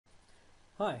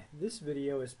Hi, this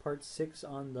video is part 6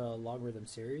 on the logarithm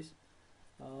series.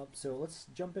 So let's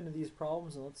jump into these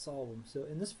problems and let's solve them. So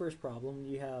in this first problem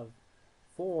you have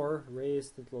 4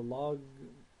 raised to the log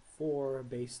 4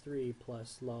 base 3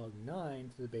 plus log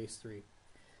 9 to the base 3.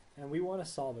 And we want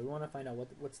to solve it. We want to find out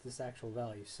what's this actual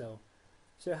value. So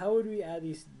how would we add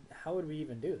these? How would we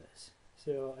even do this?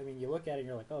 So I mean, you look at it and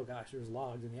you're like, oh gosh, there's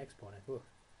logs in the exponent. Ooh,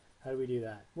 how do we do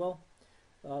that? Well,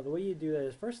 the way you do that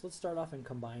is first let's start off and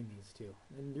combine these two.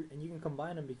 And you can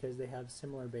combine them because they have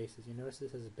similar bases. You notice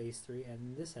this has a base 3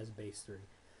 and this has base 3.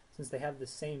 Since they have the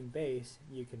same base,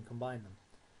 you can combine them.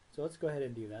 So let's go ahead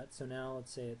and do that. So now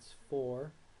let's say it's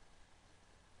 4.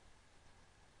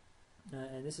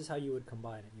 And this is how you would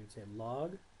combine it. You would say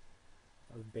log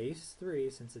of base 3,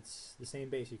 since it's the same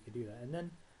base, you could do that. And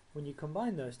then when you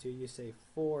combine those two, you say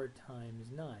 4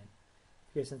 times 9.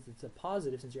 Because since it's a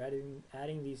positive, since you're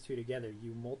adding these two together,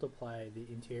 you multiply the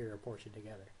interior portion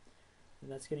together.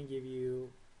 And that's going to give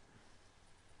you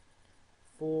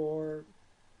 4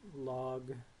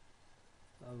 log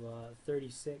of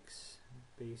 36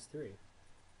 base 3.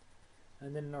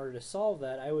 And then in order to solve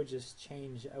that, I would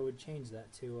change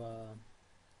that to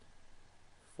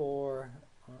 4.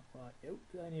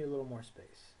 I need a little more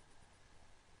space.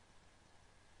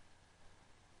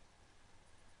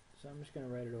 So I'm just going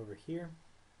to write it over here.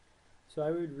 So I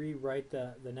would rewrite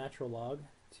the natural log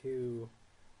to,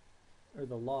 or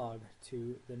the log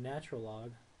to the natural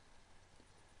log.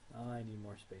 I need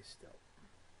more space still.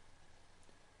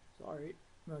 Sorry.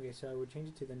 Okay, so I would change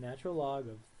it to the natural log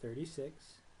of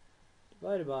 36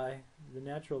 divided by the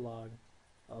natural log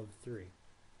of 3.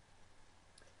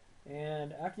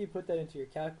 And after you put that into your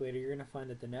calculator, you're going to find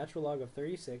that the natural log of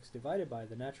 36 divided by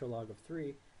the natural log of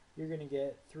 3, you're going to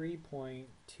get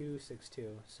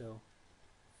 3.262. So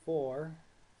 3.262.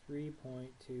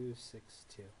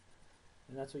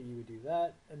 And that's what you would do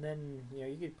that. And then,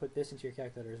 you could put this into your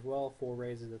calculator as well. 4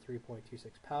 raised to the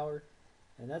 3.26 power.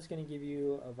 And that's going to give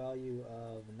you a value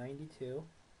of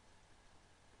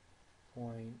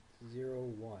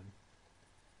 92.01.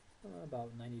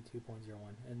 About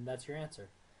 92.01. And that's your answer.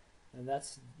 And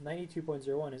that's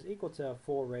 92.01 is equal to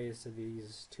 4 raised to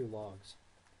these two logs.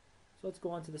 So let's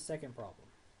go on to the second problem.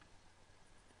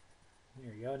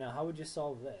 Here you go. Now how would you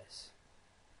solve this?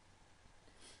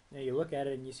 Now you look at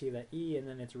it and you see that e, and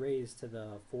then it's raised to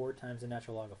the 4 times the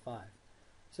natural log of 5.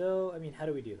 So I mean, how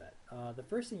do we do that? The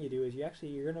first thing you do is you're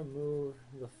going to move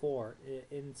the 4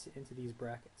 into these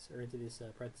brackets, or into these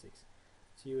parentheses.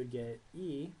 So you would get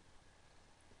e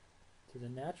to the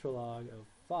natural log of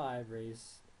 5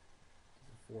 raised to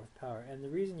the 4th power. And the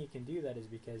reason you can do that is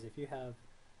because if you have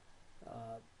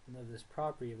this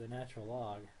property of the natural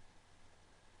log,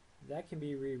 that can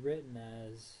be rewritten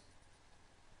as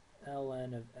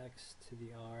ln of x to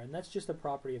the r, and that's just a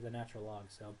property of the natural log,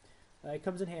 so it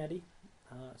comes in handy.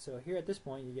 So here at this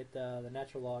point you get the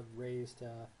natural log raised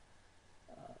to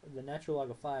the natural log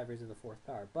of 5 raised to the 4th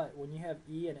power. But when you have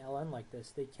e and ln like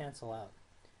this, they cancel out,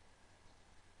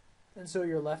 and so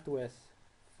you're left with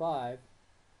 5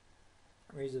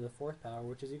 raised to the 4th power,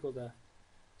 which is equal to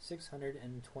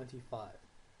 625.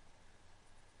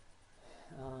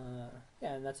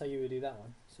 Yeah, and that's how you would do that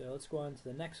one. So let's go on to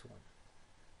the next one.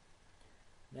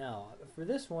 Now, for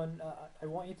this one, I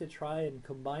want you to try and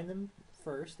combine them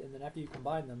first, and then after you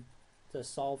combine them, to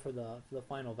solve for the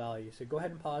final value. So go ahead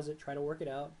and pause it, try to work it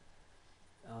out.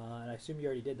 And I assume you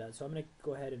already did that, so I'm going to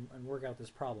go ahead and work out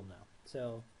this problem now.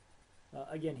 So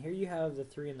again, here you have the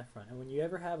 3 in the front, and when you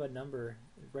ever have a number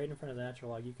right in front of the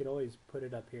natural log, you could always put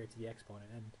it up here to the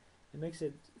exponent, and it makes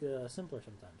it simpler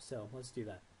sometimes. So let's do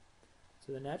that.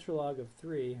 So the natural log of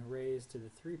 3 raised to the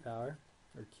 3 power,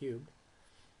 or cubed,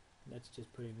 that's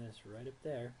just putting this right up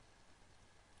there,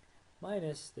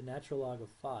 minus the natural log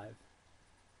of 5.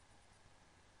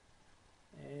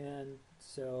 And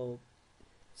so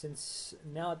since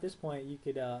now at this point you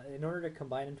could, in order to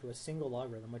combine into a single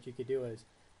logarithm, what you could do is,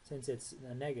 since it's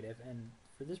a negative, and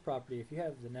for this property, if you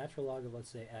have the natural log of, let's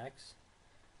say, x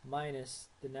minus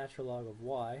the natural log of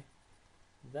y,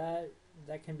 that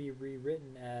can be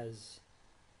rewritten as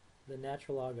the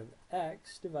natural log of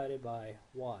x divided by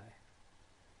y.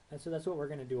 And so that's what we're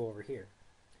going to do over here.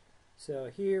 So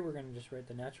here we're going to just write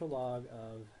the natural log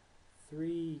of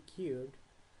 3 cubed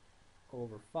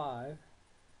over 5,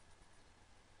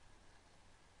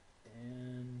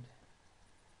 and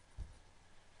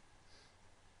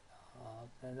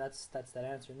that's that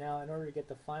answer. Now in order to get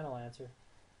the final answer,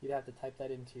 you'd have to type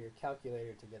that into your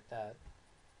calculator to get that,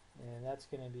 and that's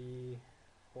going to be,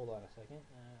 hold on a second,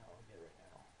 I'll get it right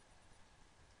now.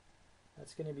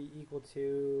 That's going to be equal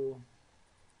to,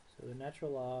 so the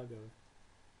natural log of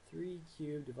 3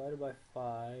 cubed divided by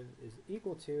 5 is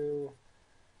equal to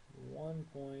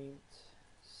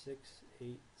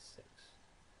 1.686.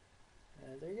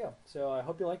 And there you go. So I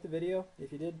hope you liked the video.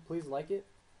 If you did, please like it.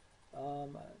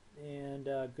 And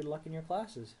good luck in your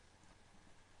classes.